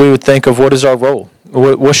 God, that we would think of what is our role.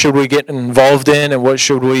 What should we get involved in, and what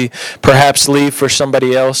should we perhaps leave for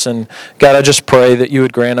somebody else? And God, I just pray that you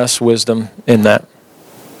would grant us wisdom in that.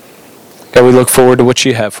 God, we look forward to what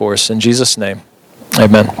you have for us. In Jesus' name,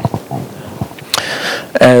 amen.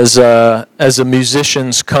 As the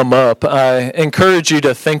musicians come up, I encourage you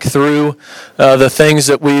to think through the things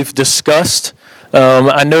that we've discussed.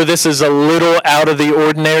 I know this is a little out of the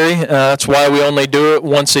ordinary. That's why we only do it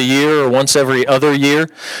once a year or once every other year,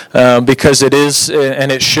 because it is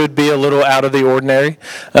and it should be a little out of the ordinary.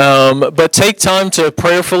 But take time to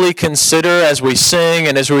prayerfully consider as we sing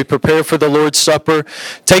and as we prepare for the Lord's Supper.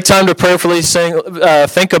 Take time to prayerfully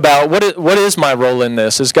think about what is my role in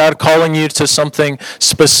this? Is God calling you to something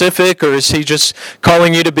specific, or is He just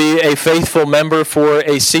calling you to be a faithful member for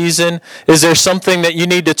a season? Is there something that you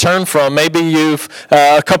need to turn from? Maybe you've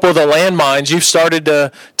a couple of the landmines you've started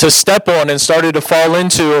to step on and started to fall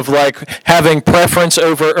into, of like having preference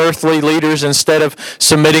over earthly leaders instead of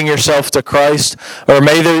submitting yourself to Christ, or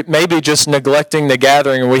maybe just neglecting the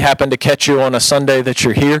gathering, and we happen to catch you on a Sunday that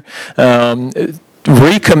you're here.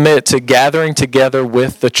 Recommit to gathering together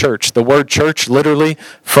with the church. The word church, literally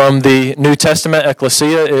from the New Testament,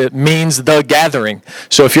 ecclesia, it means the gathering.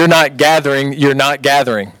 So if you're not gathering, you're not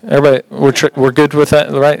gathering. Everybody, we're good with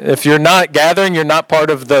that, right? If you're not gathering, you're not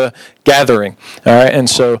part of the gathering. All right, and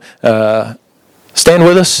so stand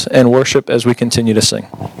with us and worship as we continue to sing.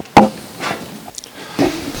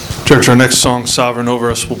 Church, our next song, Sovereign Over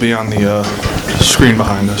Us, will be on the screen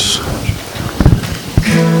behind us.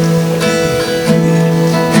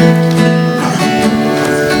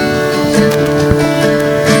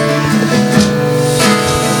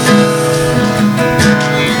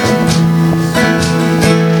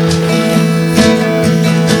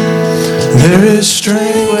 There is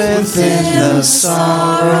strength within the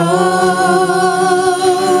sorrow.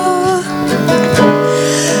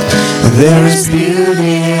 There is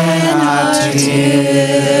beauty in our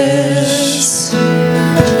tears.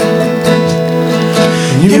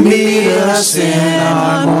 You meet us in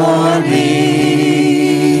our mourning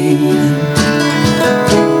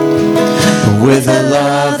with a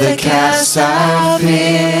love that casts out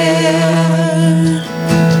fear.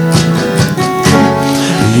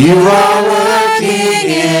 You are working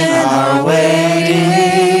in our waiting,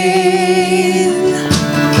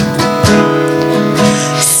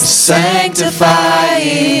 sanctifying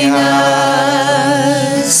us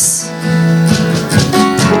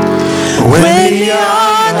when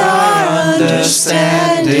beyond our understanding.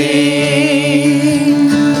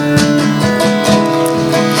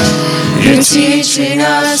 You're teaching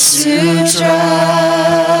us to trust.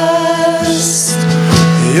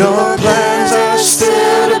 Your plans are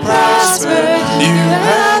still to prosper. You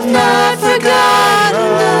have not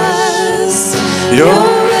forgotten us. You're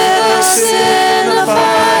with us in the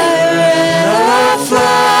fire and the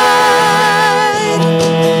flood.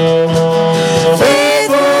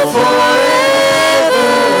 Faithful forever,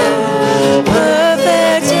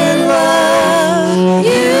 perfect in love.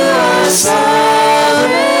 You are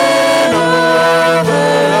sovereign over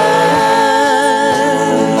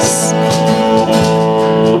us.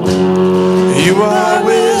 You are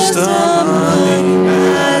wisdom unimagined.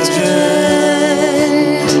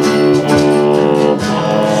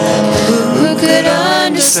 Who could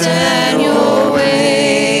understand